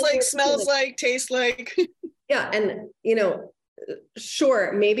things. Sounds like, smells like, tastes like. Yeah. And,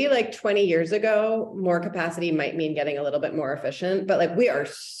 sure, maybe like 20 years ago, more capacity might mean getting a little bit more efficient, but like we are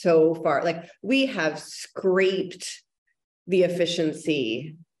so far, like we have scraped the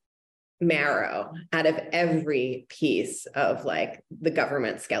efficiency marrow out of every piece of like the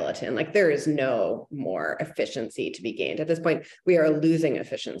government skeleton. Like there is no more efficiency to be gained. At this point, we are losing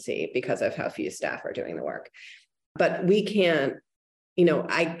efficiency because of how few staff are doing the work. But we can't,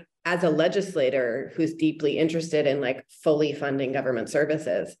 as a legislator who's deeply interested in like fully funding government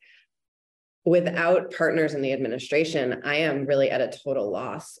services, without partners in the administration, I am really at a total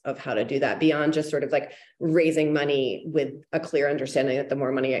loss of how to do that beyond just sort of like raising money with a clear understanding that the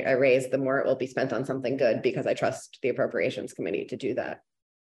more money I raise, the more it will be spent on something good because I trust the appropriations committee to do that.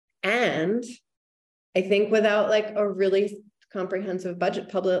 And I think without like a really comprehensive budget,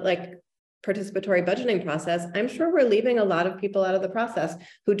 public, like participatory budgeting process, I'm sure we're leaving a lot of people out of the process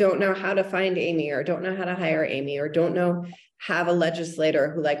who don't know how to find Amy or don't know how to hire Amy or don't know, have a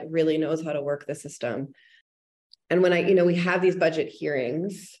legislator who like really knows how to work the system. And when we have these budget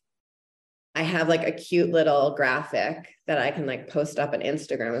hearings, I have like a cute little graphic that I can like post up on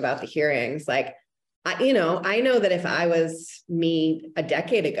Instagram about the hearings. Like, I know that if I was me a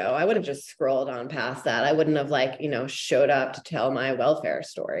decade ago, I would have just scrolled on past that. I wouldn't have like, showed up to tell my welfare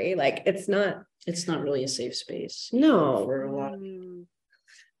story. Like, it's not really a safe space. No. For a lot of people.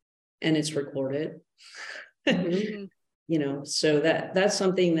 And it's recorded. Mm-hmm. So that's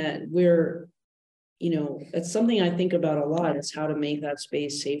something that we're, it's something I think about a lot, is how to make that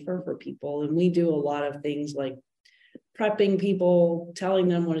space safer for people. And we do a lot of things like prepping people, telling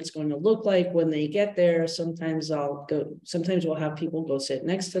them what it's going to look like when they get there. Sometimes we'll have people go sit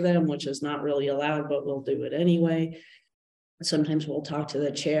next to them, which is not really allowed, but we'll do it anyway. Sometimes we'll talk to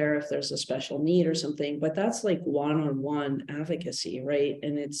the chair if there's a special need or something, but that's like one-on-one advocacy, right?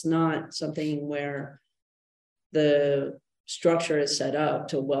 And it's not something where the structure is set up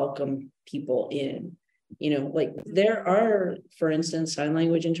to welcome people in. Like there are, for instance, sign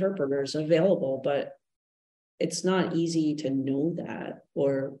language interpreters available, but it's not easy to know that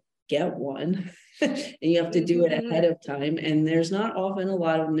or get one. And you have to do it ahead of time. And there's not often a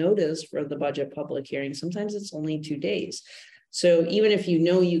lot of notice for the budget public hearing. Sometimes it's only 2 days. So even if you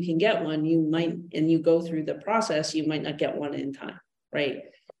can get one, you might, and you go through the process, you might not get one in time, right?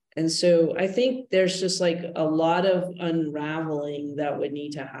 And so I think there's just like a lot of unraveling that would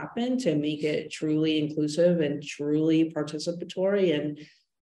need to happen to make it truly inclusive and truly participatory. And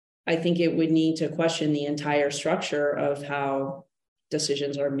I think it would need to question the entire structure of how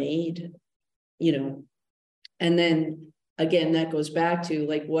decisions are made, and then again, that goes back to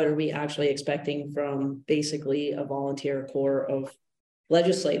like, what are we actually expecting from basically a volunteer corps of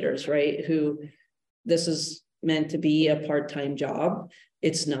legislators, right? Who this is meant to be a part-time job.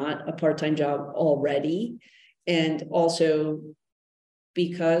 It's not a part-time job already. And also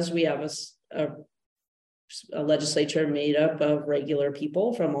because we have a legislature made up of regular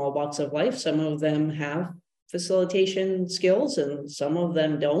people from all walks of life. Some of them have facilitation skills and some of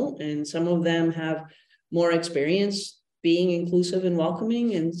them don't. And some of them have more experience being inclusive and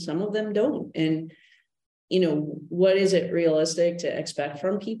welcoming and some of them don't. And, what is it realistic to expect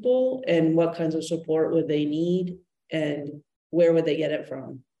from people and what kinds of support would they need and where would they get it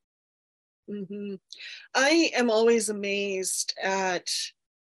from? Mm-hmm. I am always amazed at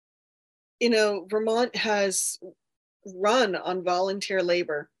Vermont has run on volunteer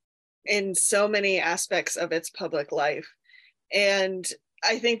labor in so many aspects of its public life. And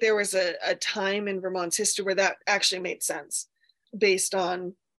I think there was a time in Vermont's history where that actually made sense based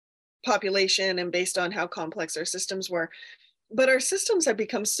on population and based on how complex our systems were. But our systems have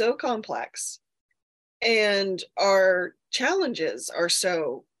become so complex and our challenges are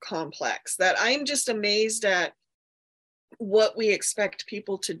so complex that I'm just amazed at what we expect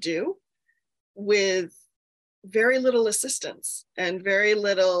people to do with very little assistance and very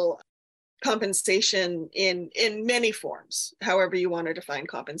little compensation in many forms, however you want to define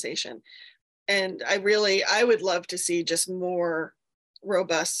compensation. And I would love to see just more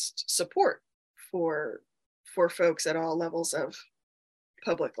robust support for folks at all levels of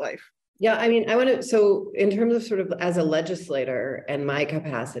public life. Yeah, I mean, so in terms of sort of as a legislator and my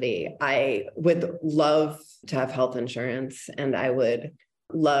capacity, I would love to have health insurance and I would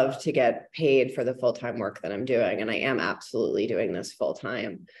love to get paid for the full-time work that I'm doing. And I am absolutely doing this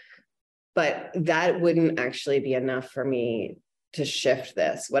full-time. But that wouldn't actually be enough for me to shift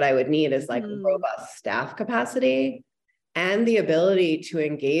this. What I would need is like robust staff capacity and the ability to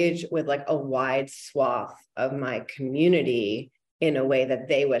engage with like a wide swath of my community in a way that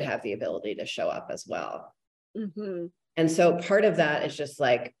they would have the ability to show up as well. Mm-hmm. And so part of that is just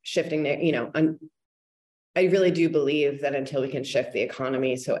like shifting the, I really do believe that until we can shift the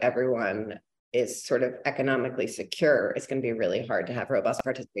economy so everyone is sort of economically secure, it's going to be really hard to have robust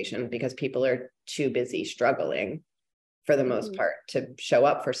participation because people are too busy struggling for the most part to show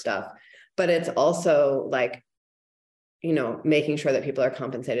up for stuff. But it's also like, making sure that people are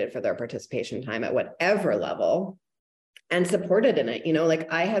compensated for their participation time at whatever level and supported in it.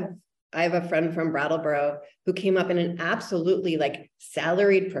 Like I have I have a friend from Brattleboro who came up in an absolutely like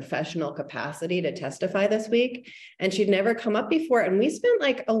salaried professional capacity to testify this week. And she'd never come up before. And we spent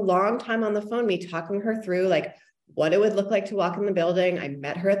like a long time on the phone, me talking her through like what it would look like to walk in the building. I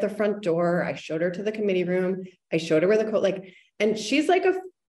met her at the front door. I showed her to the committee room. I showed her where the code, like, and she's like a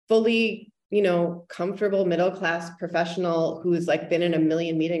fully, you know, comfortable middle-class professional who's like been in a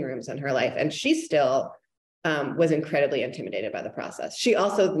million meeting rooms in her life. And she still was incredibly intimidated by the process. She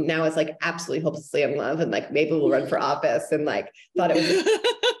also now is like absolutely hopelessly in love and like maybe will run for office and like thought it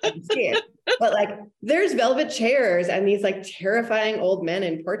was scared. But like there's velvet chairs and these like terrifying old men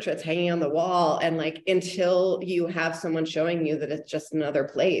in portraits hanging on the wall. And like until you have someone showing you that it's just another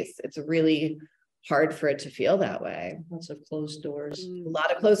place, it's really hard for it to feel that way. Lots of closed doors. A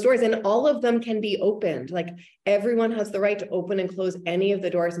lot of closed doors, and all of them can be opened. Like everyone has the right to open and close any of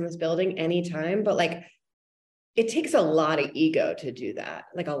the doors in this building anytime. But like it takes a lot of ego to do that,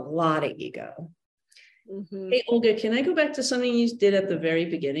 like a lot of ego. Mm-hmm. Hey, Olga, can I go back to something you did at the very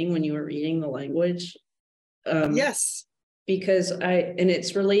beginning when you were reading the language? Yes. Because and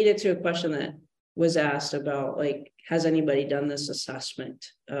it's related to a question that was asked about, like, has anybody done this assessment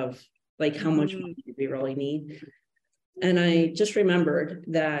of like how much money do we really need? And I just remembered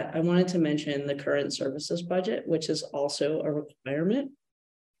that I wanted to mention the current services budget, which is also a requirement.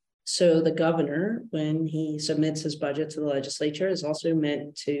 So the governor, when he submits his budget to the legislature, is also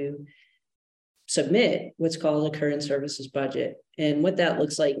meant to submit what's called a current services budget. And what that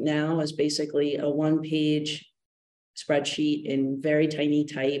looks like now is basically a one-page spreadsheet in very tiny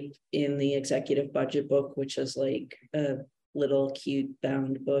type in the executive budget book, which is like a little cute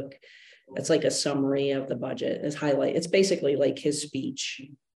bound book. It's like a summary of the budget. It's basically like his speech,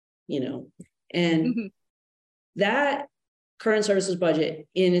 you know, and that current services budget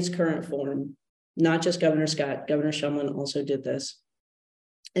in its current form, not just Governor Scott, Governor Shumlin also did this,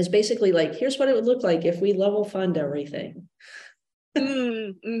 is basically like, here's what it would look like if we level fund everything,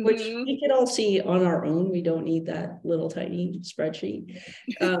 which we can all see on our own. We don't need that little tiny spreadsheet.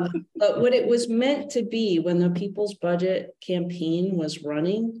 But what it was meant to be when the People's Budget campaign was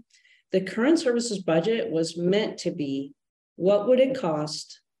running, the current services budget was meant to be, what would it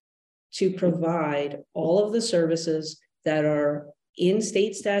cost to provide all of the services that are in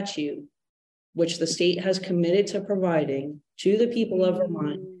state statute, which the state has committed to providing to the people of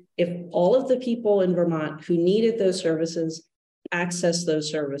Vermont, if all of the people in Vermont who needed those services access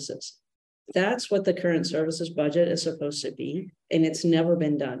those services. That's what the current services budget is supposed to be, and it's never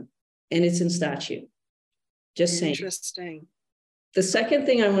been done, and it's in statute. Just saying. Interesting. The second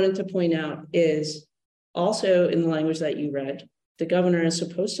thing I wanted to point out is also in the language that you read, the governor is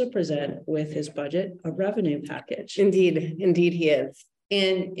supposed to present with his budget a revenue package. Indeed he is.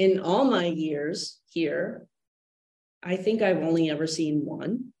 And in all my years here, I think I've only ever seen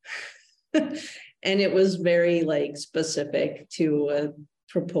one. And it was very like specific to a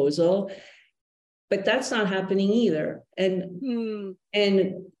proposal, but that's not happening either. And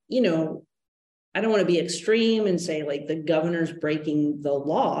you know, I don't want to be extreme and say like the governor's breaking the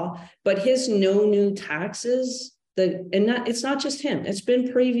law, but his no new taxes, it's not just him, it's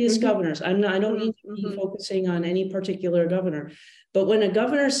been previous governors. I don't need to be focusing on any particular governor, but when a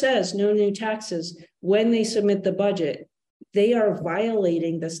governor says no new taxes, when they submit the budget, they are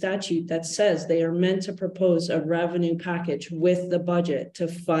violating the statute that says they are meant to propose a revenue package with the budget to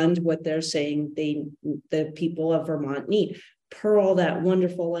fund what they're saying the people of Vermont need, per all that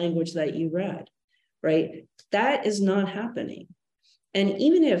wonderful language that you read, right? That is not happening. And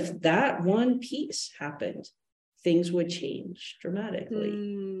even if that one piece happened, things would change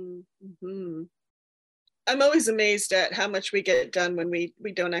dramatically. I'm always amazed at how much we get done when we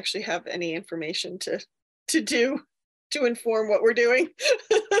don't actually have any information to inform what we're doing.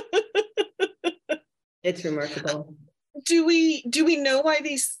 It's remarkable. Do we know why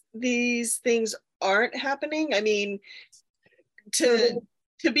these things aren't happening? I mean, to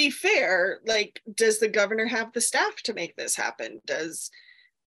be fair, like, does the governor have the staff to make this happen?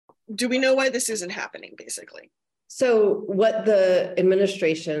 Do we know why this isn't happening, basically? So what the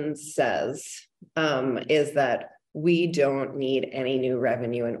administration says is that we don't need any new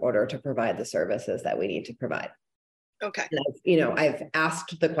revenue in order to provide the services that we need to provide. Okay. And I've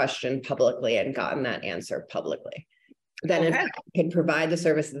asked the question publicly and gotten that answer publicly. Then if we can provide the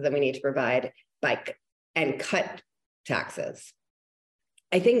services that we need to provide and cut taxes.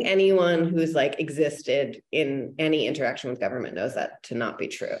 I think anyone who's like existed in any interaction with government knows that to not be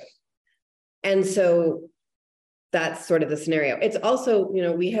true. And so that's sort of the scenario. It's also,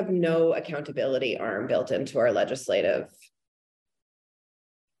 we have no accountability arm built into our legislative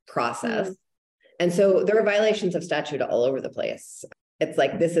process. And so there are violations of statute all over the place. it's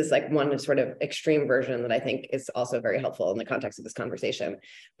like, this is like one sort of extreme version that I think is also very helpful in the context of this conversation.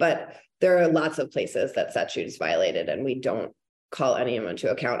 But there are lots of places that statute is violated and we don't call anyone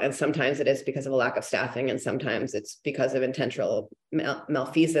to account. And sometimes it is because of a lack of staffing, and sometimes it's because of intentional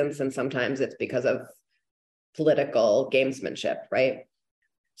malfeasance, and sometimes it's because of political gamesmanship, right?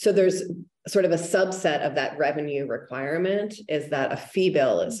 So there's sort of a subset of that revenue requirement is that a fee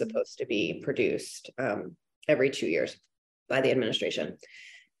bill is supposed to be produced every 2 years by the administration.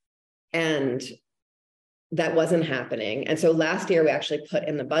 And that wasn't happening. And so last year, we actually put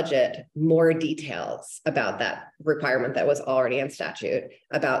in the budget more details about that requirement that was already in statute,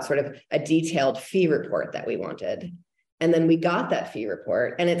 about sort of a detailed fee report that we wanted. And then we got that fee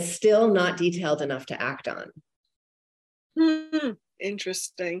report, and it's still not detailed enough to act on.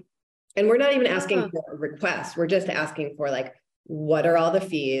 Interesting. And we're not even asking for a request. We're just asking for, like, what are all the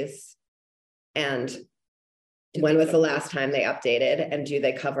fees? And when was the last time they updated, and do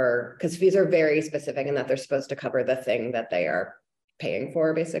they cover, because fees are very specific in that they're supposed to cover the thing that they are paying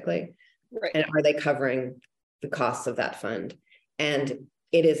for, basically. Right. And are they covering the costs of that fund? And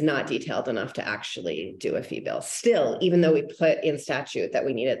it is not detailed enough to actually do a fee bill still, even though we put in statute that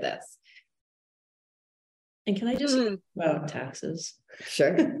we needed this. And can I just talk about taxes?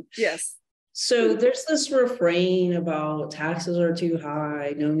 Sure. Yes. So there's this refrain about taxes are too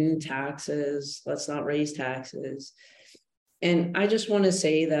high, no new taxes, let's not raise taxes. And I just want to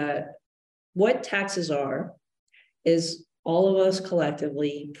say that what taxes are is all of us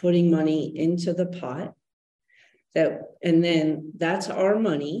collectively putting money into the pot, and then that's our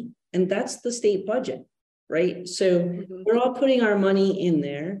money, and that's the state budget, right? So we're all putting our money in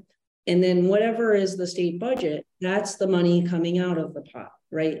there, and then whatever is the state budget, that's the money coming out of the pot,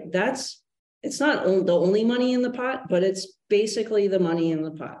 right? It's not the only money in the pot, but it's basically the money in the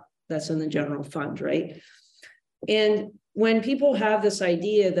pot that's in the general fund, right? And when people have this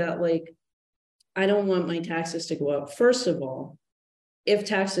idea that, like, I don't want my taxes to go up, first of all, if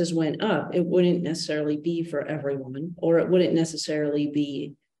taxes went up, it wouldn't necessarily be for everyone, or it wouldn't necessarily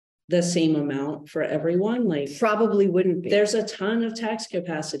be the same amount for everyone. Like, probably wouldn't be. There's a ton of tax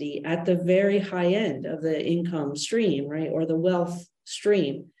capacity at the very high end of the income stream, right? Or the wealth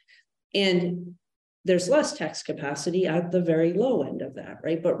stream. And there's less tax capacity at the very low end of that,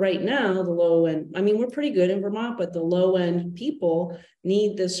 right? But right now, the low end, I mean, we're pretty good in Vermont, but the low end people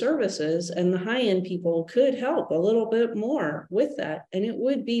need the services, and the high end people could help a little bit more with that. And it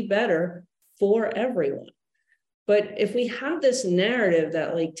would be better for everyone. But if we have this narrative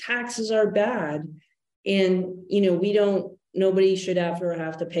that, like, taxes are bad and, nobody should ever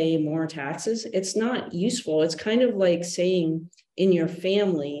have to pay more taxes, it's not useful. It's kind of like saying in your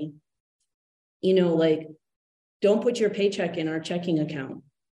family, like, don't put your paycheck in our checking account,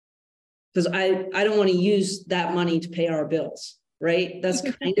 because I don't want to use that money to pay our bills, right? That's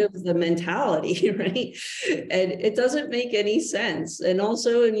kind of the mentality, right? And it doesn't make any sense. And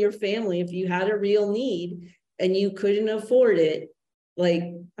also in your family, if you had a real need and you couldn't afford it, like,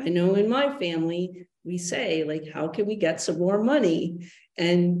 I know in my family, we say, like, how can we get some more money?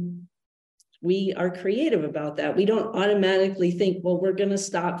 And we are creative about that. We don't automatically think, well, we're going to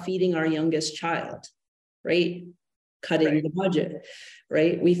stop feeding our youngest child, right? Cutting the budget,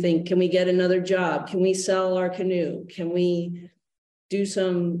 right? We think, can we get another job? Can we sell our canoe? Can we do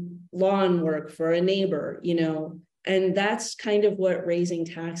some lawn work for a neighbor, And that's kind of what raising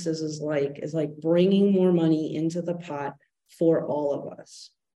taxes is like bringing more money into the pot for all of us.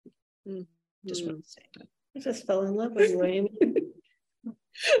 Just want to say that. I just fell in love with you, Amy.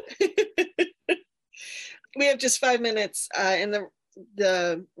 We have just 5 minutes in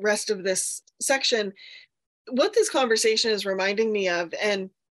the rest of this section. What this conversation is reminding me of, and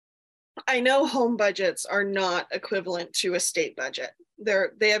I know home budgets are not equivalent to a state budget.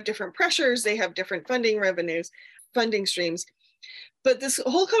 They have different pressures, they have different funding streams. But this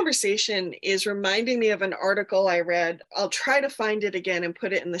whole conversation is reminding me of an article I read. I'll try to find it again and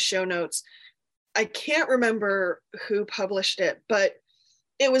put it in the show notes. I can't remember who published it, but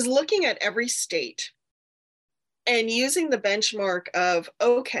it was looking at every state and using the benchmark of,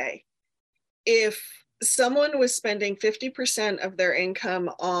 okay, if someone was spending 50% of their income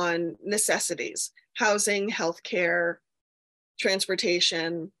on necessities, housing, healthcare,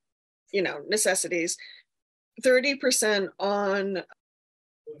 transportation, necessities, 30% on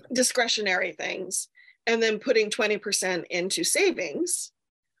discretionary things, and then putting 20% into savings,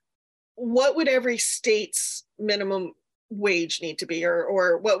 what would every state's minimum wage need to be,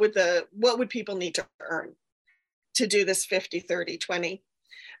 or what would people need to earn to do this 50, 30, 20?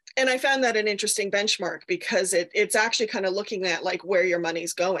 And I found that an interesting benchmark, because it's actually kind of looking at, like, where your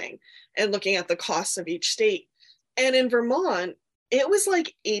money's going and looking at the costs of each state. And in Vermont, It was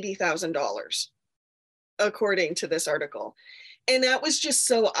like $80,000, according to this article. And that was just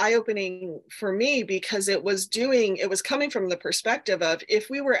so eye-opening for me, because it was coming from the perspective of, if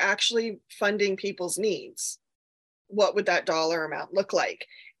we were actually funding people's needs, what would that dollar amount look like?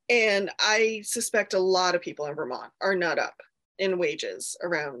 And I suspect a lot of people in Vermont are not up in wages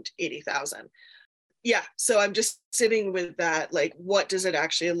around 80,000. Yeah, so I'm just sitting with that, like, what does it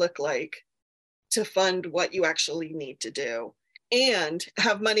actually look like to fund what you actually need to do and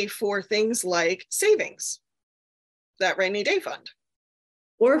have money for things like savings, that rainy day fund.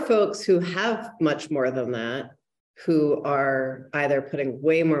 Or folks who have much more than that, who are either putting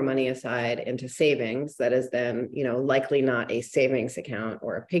way more money aside into savings that is then, likely not a savings account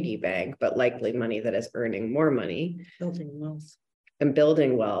or a piggy bank, but likely money that is earning more money.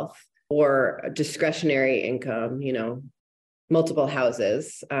 Building wealth, or discretionary income, multiple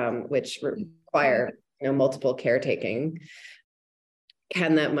houses, which require, multiple caretaking.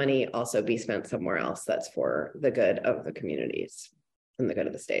 Can that money also be spent somewhere else that's for the good of the communities and the good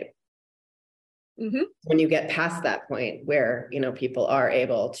of the state? Mm-hmm. When you get past that point where, people are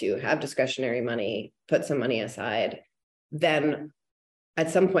able to have discretionary money, put some money aside, then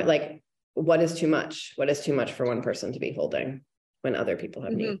at some point, like, what is too much? What is too much for one person to be holding when other people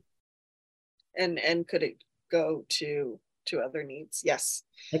have needs? And could it go to other needs? Yes.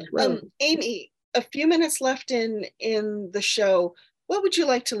 Like, Amy, a few minutes left in the show. What would you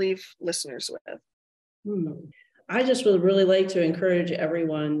like to leave listeners with? I just would really like to encourage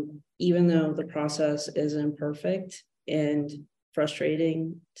everyone, even though the process is imperfect and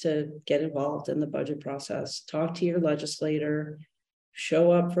frustrating, to get involved in the budget process. Talk to your legislator,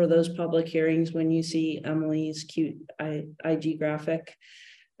 show up for those public hearings when you see Emily's cute IG graphic.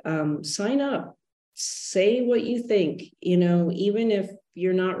 Sign up, say what you think, even if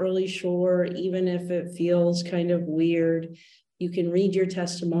you're not really sure, even if it feels kind of weird, you can read your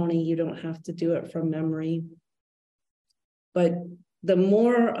testimony. You don't have to do it from memory. But the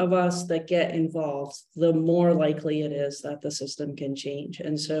more of us that get involved, the more likely it is that the system can change.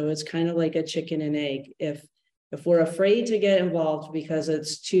 And so it's kind of like a chicken and egg. If we're afraid to get involved because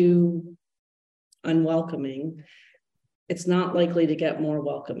it's too unwelcoming, it's not likely to get more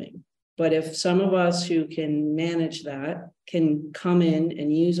welcoming. But if some of us who can manage that can come in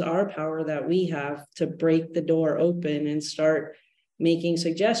and use our power that we have to break the door open and start making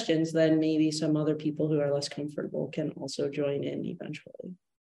suggestions, then maybe some other people who are less comfortable can also join in eventually.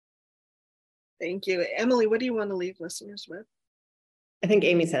 Thank you. Emily, what do you want to leave listeners with? I think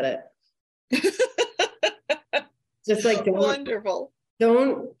Amy said it. Just like, wonderful.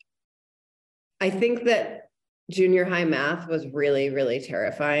 I think that junior high math was really, really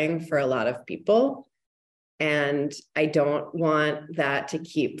terrifying for a lot of people. And I don't want that to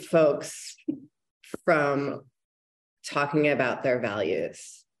keep folks from talking about their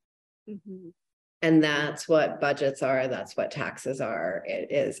values. Mm-hmm. And that's what budgets are. That's what taxes are.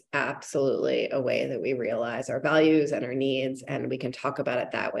 It is absolutely a way that we realize our values and our needs, and we can talk about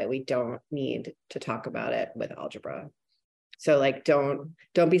it that way. We don't need to talk about it with algebra. So, like, don't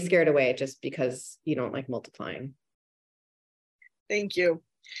be scared away just because you don't like multiplying. Thank you.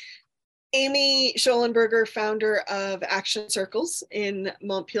 Amy Schollenberger, founder of Action Circles in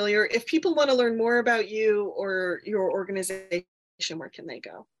Montpelier. If people want to learn more about you or your organization, where can they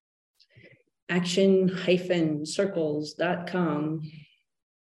go? action-circles.com.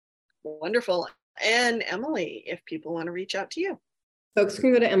 Wonderful. And Emily, if people want to reach out to you. Folks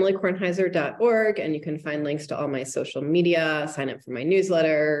can go to emilykornheiser.org, and you can find links to all my social media, sign up for my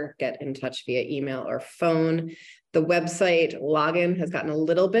newsletter, get in touch via email or phone. The website login has gotten a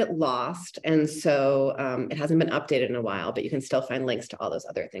little bit lost, and so it hasn't been updated in a while, but you can still find links to all those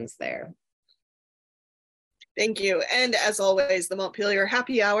other things there. Thank you. And as always, the Montpelier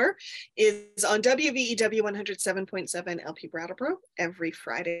Happy Hour is on WVEW 107.7 LP Brattleboro every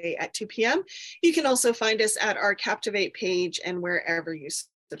Friday at 2 p.m. You can also find us at our Captivate page and wherever you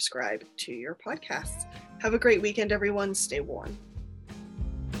subscribe to your podcasts. Have a great weekend, everyone. Stay warm.